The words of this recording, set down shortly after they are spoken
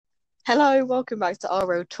Hello, welcome back to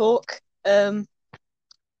RO Talk. Yeah,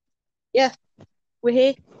 we're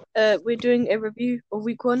here. We're doing a review of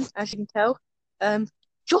week one, as you can tell.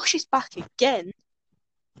 Josh is back again.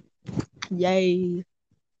 Yay.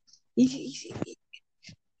 He's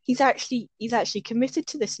he's actually committed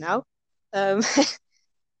to this now. Um,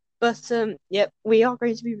 but we are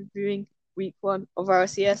going to be reviewing week one of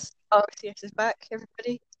RCS. RCS is back,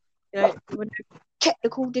 everybody. There were no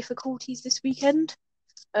technical difficulties this weekend.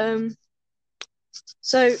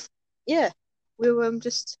 So yeah, we'll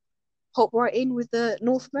just hop right in with the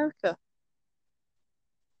North America.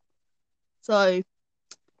 So,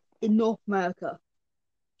 in North America,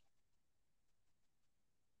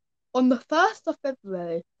 on the 1st of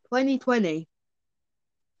February 2020,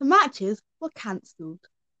 the matches were cancelled.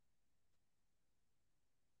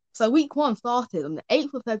 So, week one started on the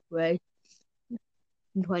 8th of February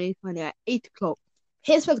in 2020 at 8 o'clock.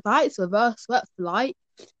 Pittsburgh Knights reverse swept Flight.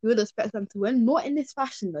 You would expect them to win, not in this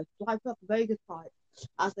fashion though. Flight put up a very good fight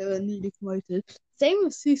as they were newly promoted. Same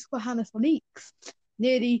with Susquehanna Sonics.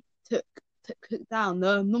 Nearly took down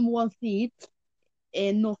the number one seed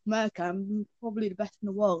in North America and probably the best in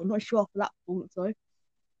the world. I'm not sure after that performance though.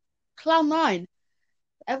 Cloud9,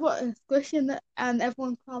 everyone squishing and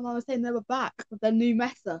everyone Cloud9 was saying they were back with their new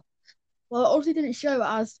meta. Well, it obviously didn't show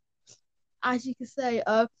as you could say,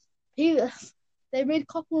 they made a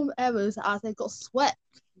couple of errors as they got swept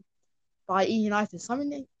by E United.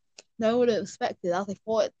 Something no one would have expected as they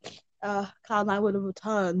thought Cloud9 would have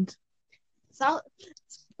returned. South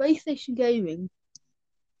Space Station Gaming,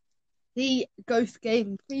 the Ghost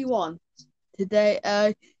Gaming 3-1 today.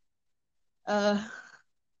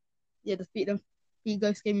 Defeat them. He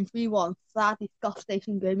Ghost Gaming 3-1. Sadly, Scuff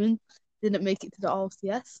Station Gaming didn't make it to the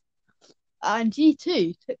RCS. And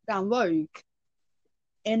G2 took down Rogue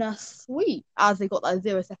in a sweep as they got that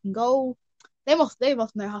 0-second goal. They must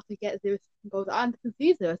know how to get 0-second goals and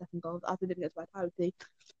concede 0-second goals as they did against Vitality.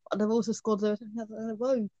 But they've also scored 0-second goals in a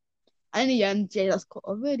row. And in the end, Jada's got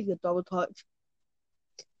a really good double touch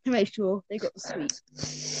to make sure they got the sweep.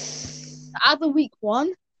 As of week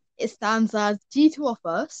one, it stands as G2 are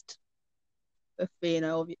first, with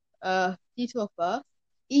 3-0. G2 are first,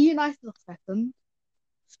 E United are second,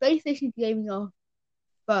 Space Station Gaming are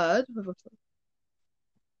third, with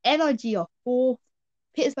NRG are fourth,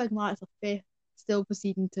 Pittsburgh Knights are fifth, still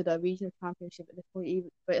proceeding to the regional championship at this point,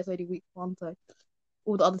 but it's only week one, so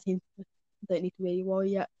all the other teams don't need to really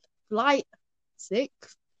worry yet. Flight,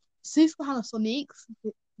 sixth, Susquehanna Sonics,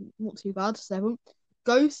 not too bad, seventh,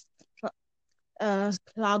 Ghost,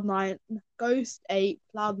 Cloud9, Ghost 8,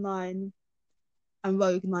 Cloud9, and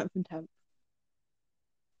Rogue 9th and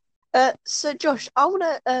 10th. So Josh, I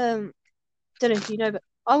wanna don't know if you know, but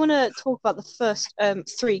I wanna talk about the first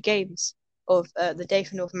three games of the day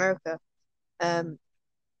for North America. Um,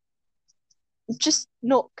 just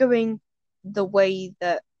not going the way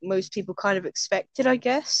that most people kind of expected, I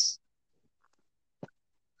guess,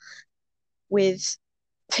 with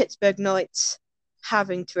Pittsburgh Knights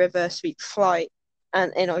having to reverse sweep Flight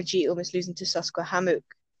and NRG almost losing to Susquehanna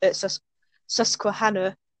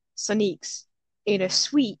Sonics in a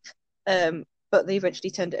sweep. But they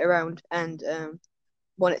eventually turned it around and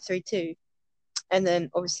won it 3-2. And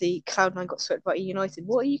then obviously Cloud9 got swept by United.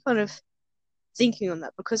 What are you kind of thinking on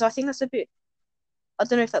that? Because I think that's a bit, I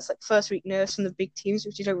don't know if that's like first week nerves from the big teams,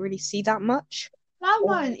 which you don't really see that much.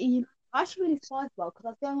 Cloud9, I actually really surprised well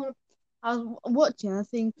because I was watching.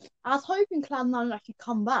 I was hoping Cloud9 would actually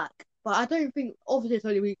come back, but I don't think. Obviously, it's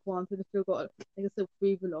only week one, so they can still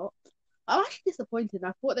breathe a lot. I'm actually disappointed.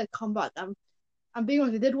 I thought they'd come back. And being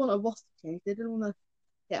honest, they did want a roster change. They didn't want to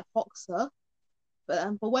get Hoxer,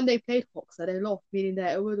 but when they played Hoxer, they lost, meaning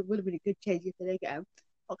that it would have been a good change if they did get him.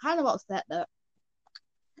 I'm kind of upset that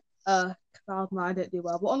Cloud9 didn't do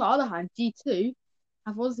well. But on the other hand, G2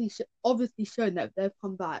 have obviously shown that they've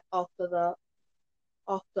come back after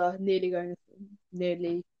nearly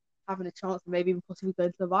having a chance and maybe even possibly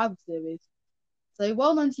going to the rival series. So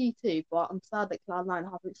well done G2, but I'm sad that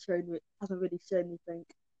Cloud9 hasn't really shown anything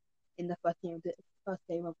in the first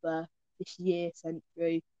game of this year,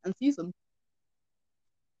 century, and season.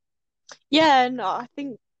 Yeah, no, I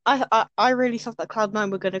think I really thought that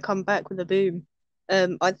Cloud9 were going to come back with a boom.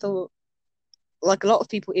 I thought, like a lot of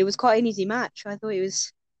people, it was quite an easy match. I thought it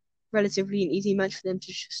was relatively an easy match for them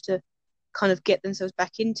to kind of get themselves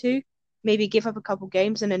back into. Maybe give up a couple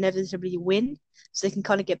games and inevitably win, so they can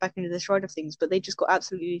kind of get back into the stride of things. But they just got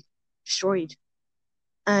absolutely destroyed.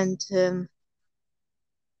 And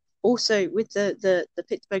also with the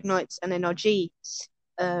Pittsburgh Knights and NRG,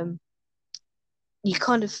 um, you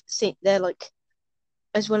kind of think they're like,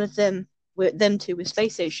 as well as them with them two with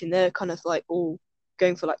Space Station, they're kind of like all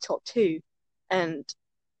going for like top two. And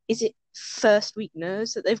is it first week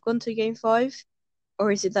nerves that they've gone to game five,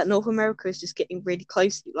 or is it that North America is just getting really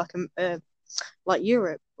close, like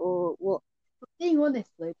Europe, or what? Being honest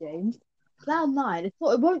though, James, Cloud9, it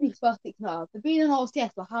won't be first week nerves. They've been in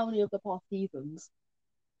RCS for how many of the past seasons?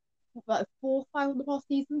 Like 4 or 5 of the past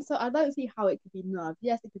seasons. So I don't see how it could be nerves.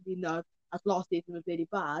 Yes, it could be nerves, as last season was really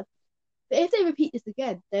bad. But if they repeat this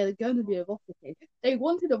again, they're going to be a roster change. They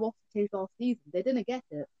wanted a roster change last season. They didn't get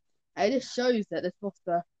it. And it just shows that this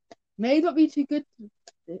roster may not be too good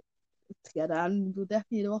together and will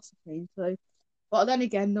definitely need a roster change. So, but then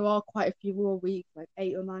again, there are quite a few more weeks, like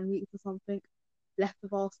 8 or 9 weeks or something, left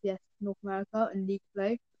of RCS North America and league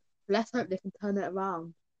play. So let's hope they can turn it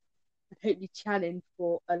around and hopefully challenge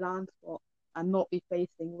for a land spot and not be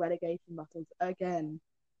facing relegation battles again.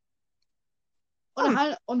 On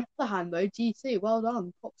the other hand, though, G2, well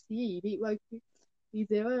done, props to you. You beat Rogue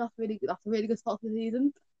 3-0. That's a really good start to the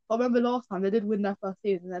season. I remember last time they did win their first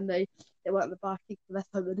season, and they weren't the back. So let's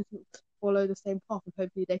hope they didn't follow the same path, and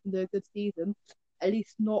hopefully they can do a good season. At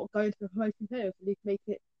least not go into the promotion playoffs. At least make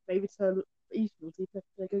it maybe to regionals, even if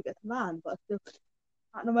they go get to land. But still,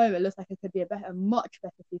 at the moment, it looks like it could be a much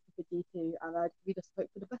better season for G2, and we just hope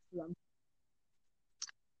for the best for them.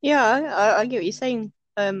 Yeah, I get what you're saying.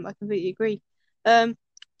 I completely agree.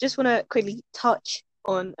 Just want to quickly touch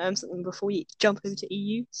on something before we jump over to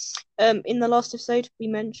EU. In the last episode, we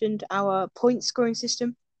mentioned our point scoring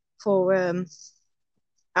system for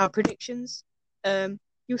our predictions.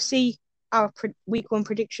 You'll see our week one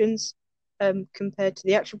predictions compared to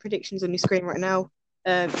the actual predictions on your screen right now.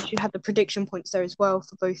 You should have the prediction points there as well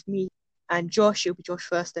for both me and Josh. It'll be Josh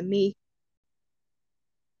first, then me.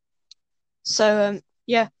 So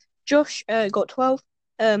yeah, Josh got 12.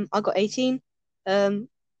 I got 18.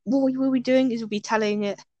 What we will be doing is we'll be tallying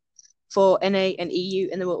it for NA and EU,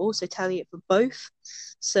 and then we'll also tally it for both.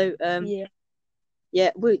 So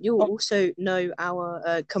Yeah. you'll also know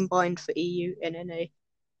our combined for EU and NA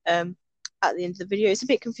at the end of the video. It's a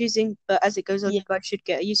bit confusing, but as it goes on, you guys should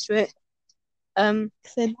get used to it. So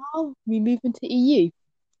now we move into EU.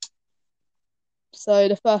 So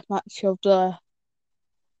the first match of the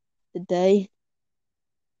day,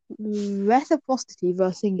 Reciprocity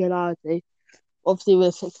versus Singularity. Obviously, with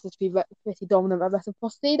the Sixers to be pretty dominant at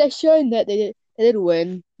Reciprocity, they've shown that they did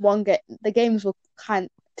win. One game, the games were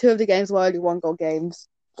two of the games were only 1-goal games.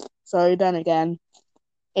 So then again,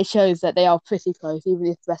 it shows that they are pretty close, even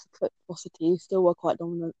if Reciprocity still were quite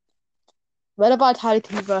dominant. Red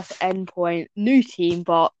Vitality versus Endpoint, new team,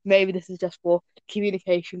 but maybe this is just for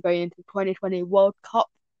communication going into 2020 World Cup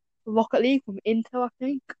Rocket League from Inter, I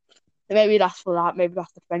think. So maybe that's for that. Maybe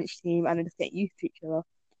that's the French team, and they just get used to each other.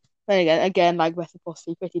 Then again, like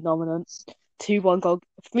Reciprocity, pretty dominant. 3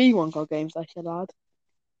 1-goal games, I should add.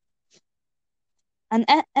 And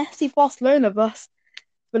FC Barcelona versus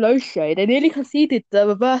Veloce, they nearly conceded the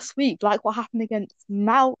reverse sweep, like what happened against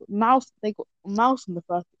Mouse. They got Mouse in the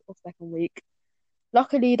first or second week.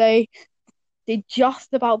 Luckily, they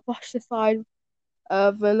just about brushed aside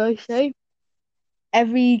Veloce.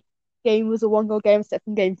 Every game was a 1-goal game, except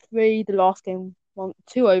from game 3. The last game,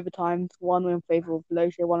 2 overtimes, 1 in favour of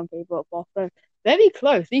Veloce, 1 in favour of Barcelona. Very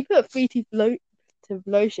close. He put 3-2 to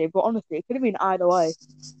Veloce, but honestly, it could have been either way.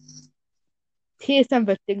 TSM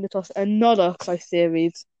versus Dignitas, another close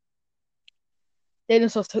series.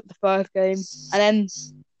 Dignitas took the first game, and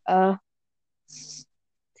then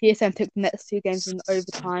TSM took the next 2 games in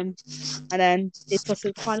overtime, and then it took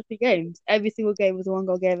the final 3 games. Every single game was a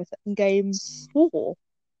 1-goal game, except in game 4.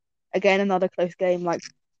 Again, another close game like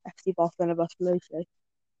FC Barcelona versus Veloce.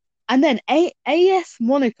 And then AS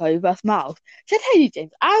Monaco versus Mouse. Should I tell you,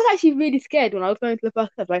 James? I was actually really scared when I was going to the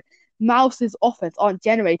first club. Like, Mouse's offense aren't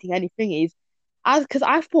generating any thingies. Because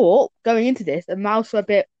I thought going into this, the Mouse were a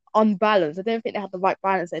bit unbalanced. I don't think they had the right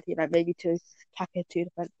balance there, like maybe too attacker, too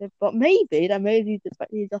defensive. But maybe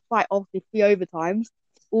just fight obviously 3 overtimes.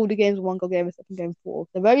 All the games were 1-goal game except in game 4.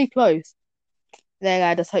 They're very close. Then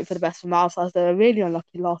I just hope for the best for Mouse, as they were really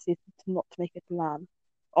unlucky last season not to make it to LAN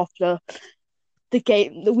after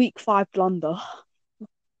the week 5 blunder.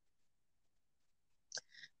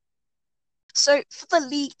 So for the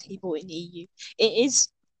league table in the EU, it is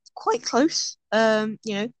quite close.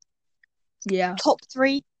 Yeah. Top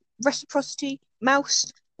 3, Reciprocity,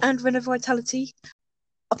 Mouse, and Renault Vitality.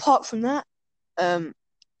 Apart from that,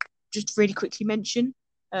 just really quickly mention,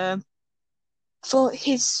 for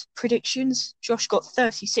his predictions, Josh got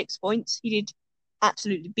 36 points. He did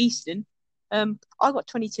absolutely beasting. I got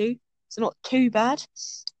 22, so not too bad.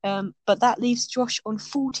 But that leaves Josh on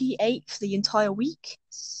 48 for the entire week,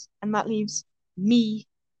 and that leaves me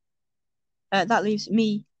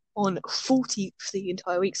on 40th for the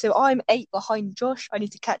entire week. So I'm 8 behind Josh. I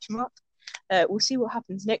need to catch him up. We'll see what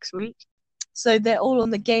happens next week. So they're all on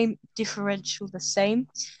the game differential the same.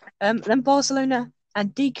 Then Barcelona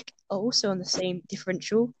and Dig are also on the same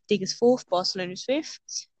differential. Dig is 4th, Barcelona is 5th.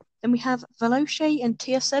 Then we have Veloce and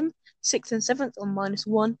TSM, 6th and 7th on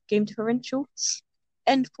 -1 game differential.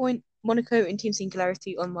 Endpoint, Monaco and Team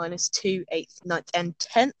Singularity on -2, 8th, 9th, and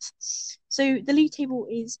 10th. So the league table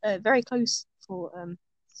is very close for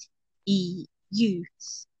EU.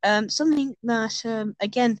 Something that,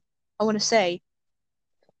 again, I want to say,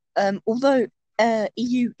 although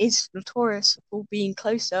EU is notorious for being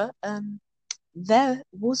closer, there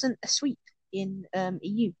wasn't a sweep in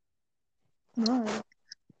EU. No.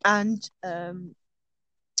 And There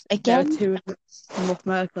are again, 2 in North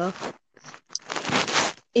America.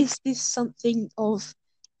 is this something of,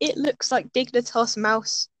 it looks like Dignitas,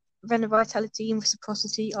 Mouse, Renner Vitality, and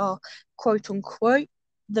Reciprocity are quote unquote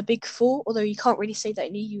the big 4, although you can't really say that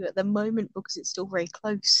in EU at the moment because it's still very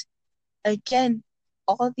close. Again,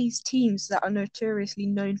 are these teams that are notoriously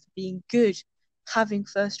known for being good having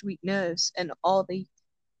first week nerves, and are they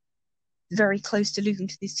very close to losing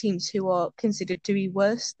to these teams who are considered to be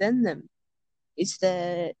worse than them? Is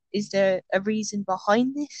there a reason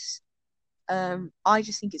behind this? I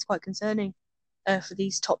just think it's quite concerning for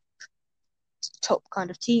these top kind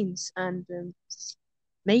of teams, and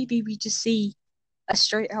maybe we just see a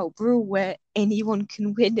straight out brawl where anyone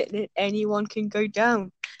can win and anyone can go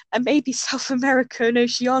down, and maybe South America and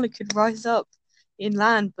Oceania could rise up in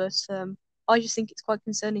land. But I just think it's quite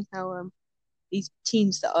concerning how these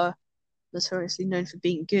teams that are notoriously known for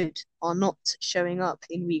being good are not showing up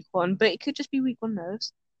in week 1. But it could just be week 1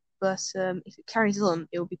 nerves. But if it carries on,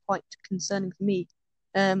 it will be quite concerning for me.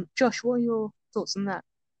 Josh, what are your thoughts on that?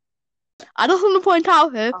 I just want to point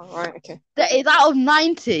out here Oh, right, okay. that it's out of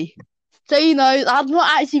 90. So, that's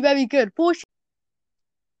not actually very good.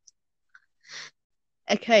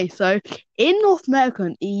 Okay, so in North America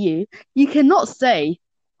and EU, you cannot say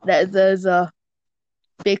that there's a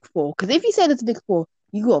big 4. Because if you say there's a big 4,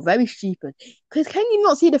 you are very stupid. Because can you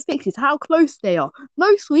not see the fixes, how close they are?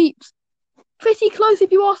 No sweeps. Pretty close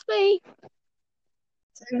if you ask me.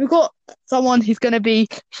 So we've got someone who's going to be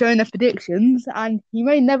showing their predictions, and he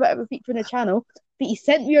may never ever feature on the channel, but he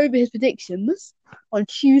sent me over his predictions on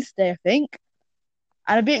Tuesday, I think.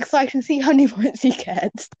 And I'd be excited to see how many points he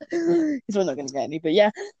gets. He's not going to get any, but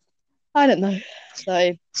yeah, I don't know.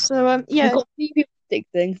 So yeah, we've got 3 people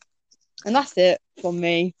predicting, and that's it from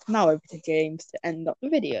me. Now over to James to end the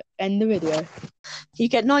video. you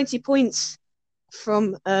get 90 points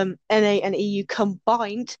from NA and EU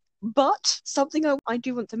combined, but something I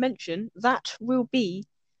do want to mention, that will be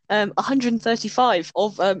 135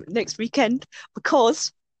 of next weekend,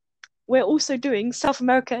 because we're also doing South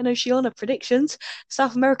America and Oceania predictions.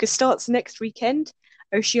 South America starts next weekend,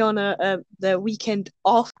 Oceania the weekend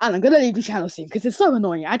off. And I'm going to leave the channel soon because it's so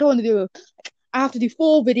annoying. I don't want to do I have to do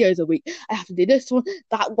 4 videos a week. I have to do this one,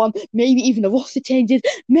 that one, maybe even the roster changes,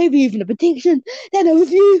 maybe even a prediction, then a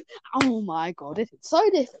review. Oh my god, it is so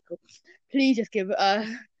difficult. Please just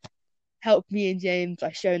help me and James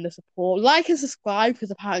by showing the support. Like and subscribe,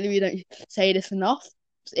 because apparently we don't say this enough.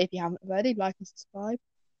 So if you haven't already, like and subscribe.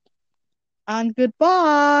 And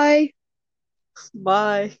goodbye.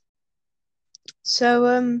 Bye.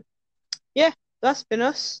 So yeah, that's been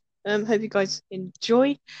us. Hope you guys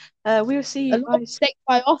enjoy. We will see you guys. Mistakes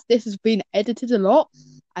by us. This has been edited a lot.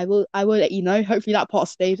 I will let you know. Hopefully that part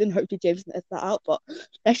stays in. Hopefully James can edit that out. But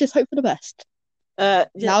let's just hope for the best. Yeah.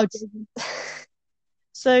 Now,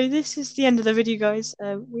 so this is the end of the video, guys.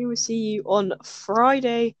 We will see you on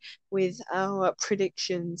Friday with our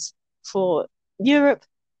predictions for Europe,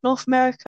 North America.